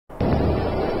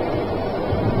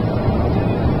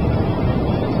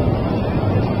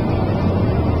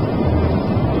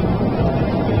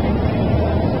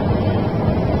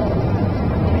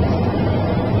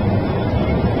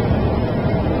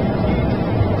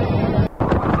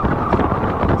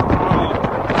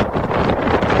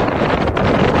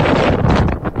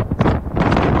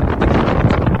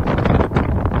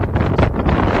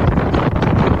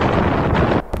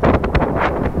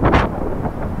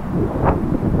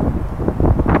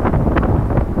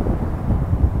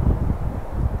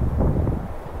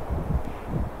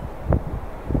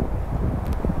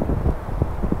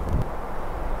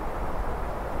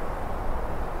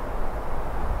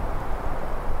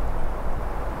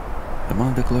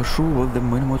Among the closure was the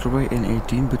main motorway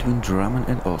N18 between Drammen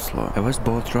and Oslo. A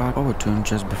westbound truck overturned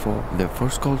just before the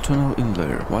Fosscoll Tunnel in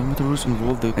Leyre. One motorist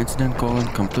involved the incident calling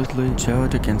completely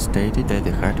chaotic and stated that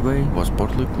the highway was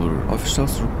partly clear.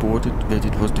 Officials reported that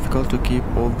it was difficult to keep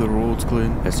all the roads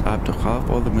clean as up to half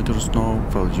of the meter snow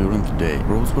fell during the day.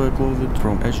 Roads were closed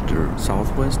from Agder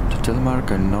southwest to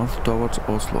Telemark and north towards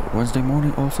Oslo. Wednesday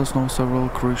morning also saw several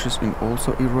crashes in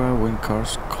Oslo area when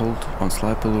cars caught on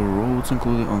slippery roads,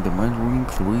 including on the main ring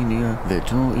 3 near the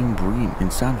tunnel in Brin, in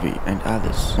Sandvik and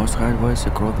others. Most highways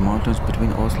across the mountains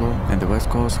between Oslo and the west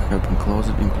coast have been closed,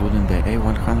 including the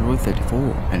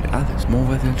A134 and others. More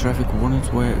weather traffic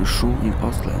warnings were issued in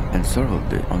Oslo and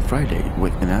Sørlandet on Friday,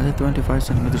 with another 25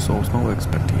 centimeters of snow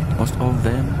expected. Most of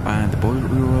them are in the border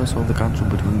areas of the country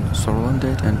between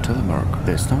Sørlandet and Telemark.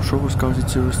 The snow showers caused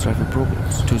serious traffic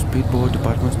problems. Two speedboat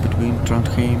departments between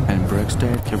Trondheim and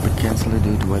Brekstad have been cancelled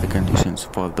due to weather conditions.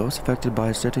 For those affected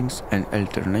by settings, an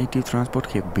alternative transport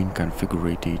have been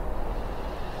configured.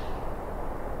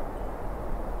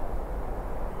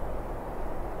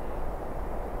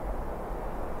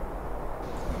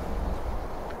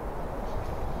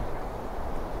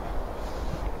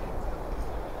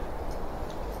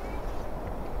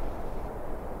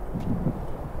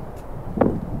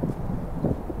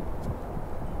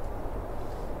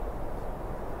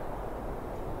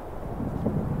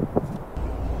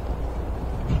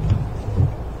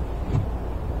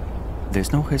 The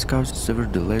snow has caused severe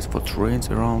delays for trains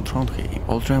around Trondheim.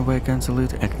 All trains were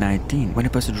cancelled at 19 when a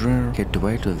passenger had to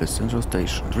wait to the central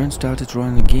station. Trains started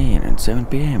running again at 7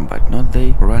 p.m. but not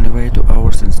they ran away 2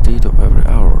 hours instead of every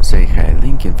hour, say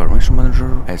High-Link information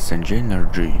manager at Sanjay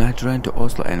Narji. Night train to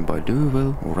Oslo and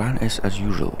Bøyduvel ran as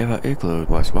usual. Eva Eklund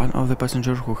was one of the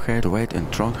passengers who had to wait in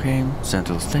Trondheim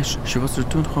central station. She was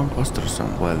returned home to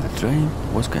Östersund while the train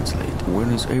was cancelled.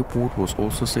 Venice airport was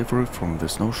also safer from the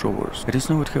snow showers. It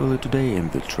snowed heavily today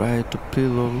and they tried to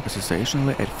pillow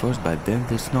sensationally at first, but then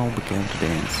the snow began to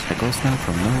dance. A cold snap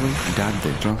from Norway dug the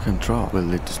Trondheim trough will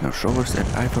lead to snow showers and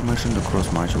ice formation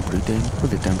across much of Britain,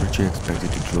 with the temperature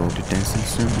expected to drop to 10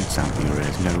 Celsius in some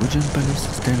areas. Norwegian police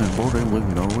stand on border with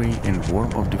Norway and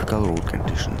warn of difficult road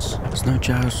conditions. Snow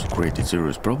chaos created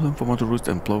serious problem for motorists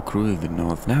and plow crew in the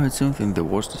north. Now it seems the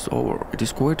worst is over. It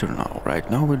is quieter now. Right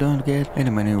now we don't get any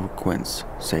many requests,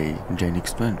 say Janik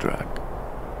Svendrak.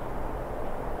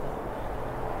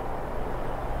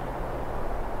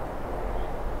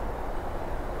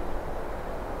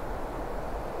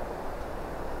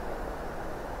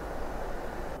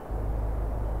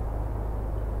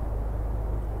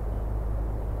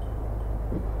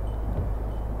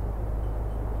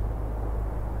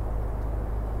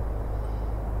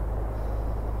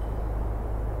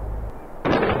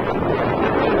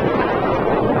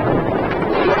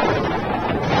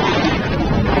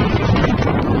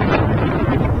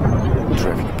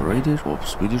 Of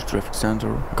Swedish traffic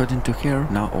center. According to her,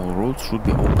 now all roads should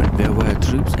be open. There were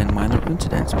trips and minor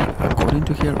incidents, but according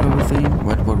to her, everything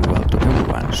went very well to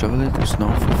everyone. Shoveled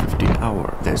snow for 15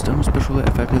 hours. The storm especially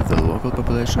affected the local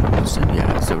population of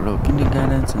Senja. Several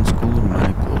kindergartens and schools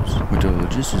remain closed.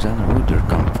 Meteorologist Susanne Ruder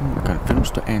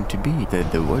confirms to NTB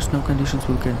that the worst snow conditions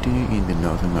will continue in the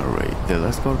northern Norway. The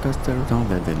last forecaster found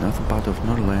that the northern part of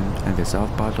Nordland and the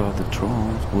south part of the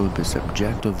Troms will be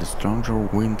subject to the stronger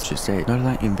winds, she said.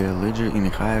 Nordland in the leader in the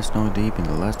highest snow deep in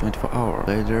the last 24 hours.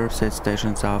 Later, said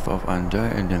stations south of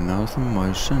Agder and the northern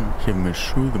Mosjøen have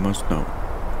measured the most snow.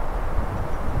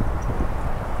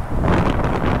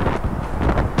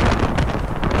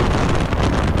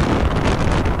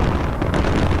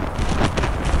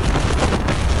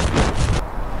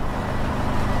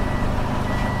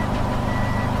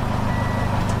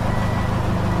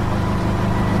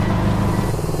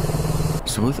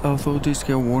 South authorities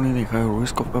have warned a high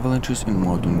risk of avalanches in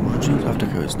mountain regions after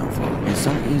heavy snowfall. In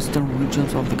some eastern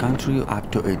regions of the country, up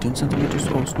to 18 centimeters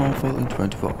of snowfall in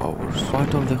 24 hours.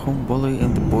 Part of the home valley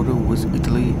and the border with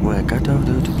Italy were cut off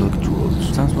due to blocked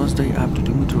roads. Since Wednesday, up to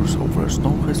 2 meters of fresh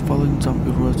snow has fallen in some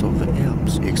areas of the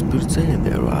Alps. Experts say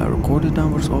there are recorded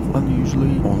numbers of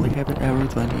unusually only happen every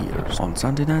 20 years. On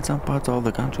Sunday night, some parts of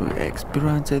the country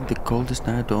experienced the coldest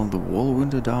night on the wall,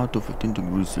 winter down to 15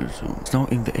 degrees Celsius. Snow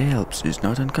in the Alps is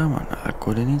not uncommon.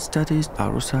 According to statist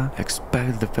Arusa,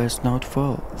 expect the first snow to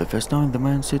fall. The first snow in the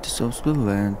main cities of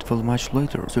Switzerland fell much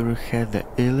later. Zurich had the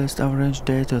earliest average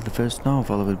date of the first snow,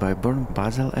 followed by Bern,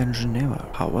 Basel and Geneva.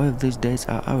 However, these dates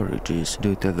are averages.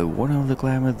 Due to the warming of the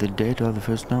climate, the date of the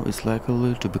first snow is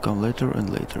likely to become later and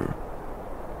later.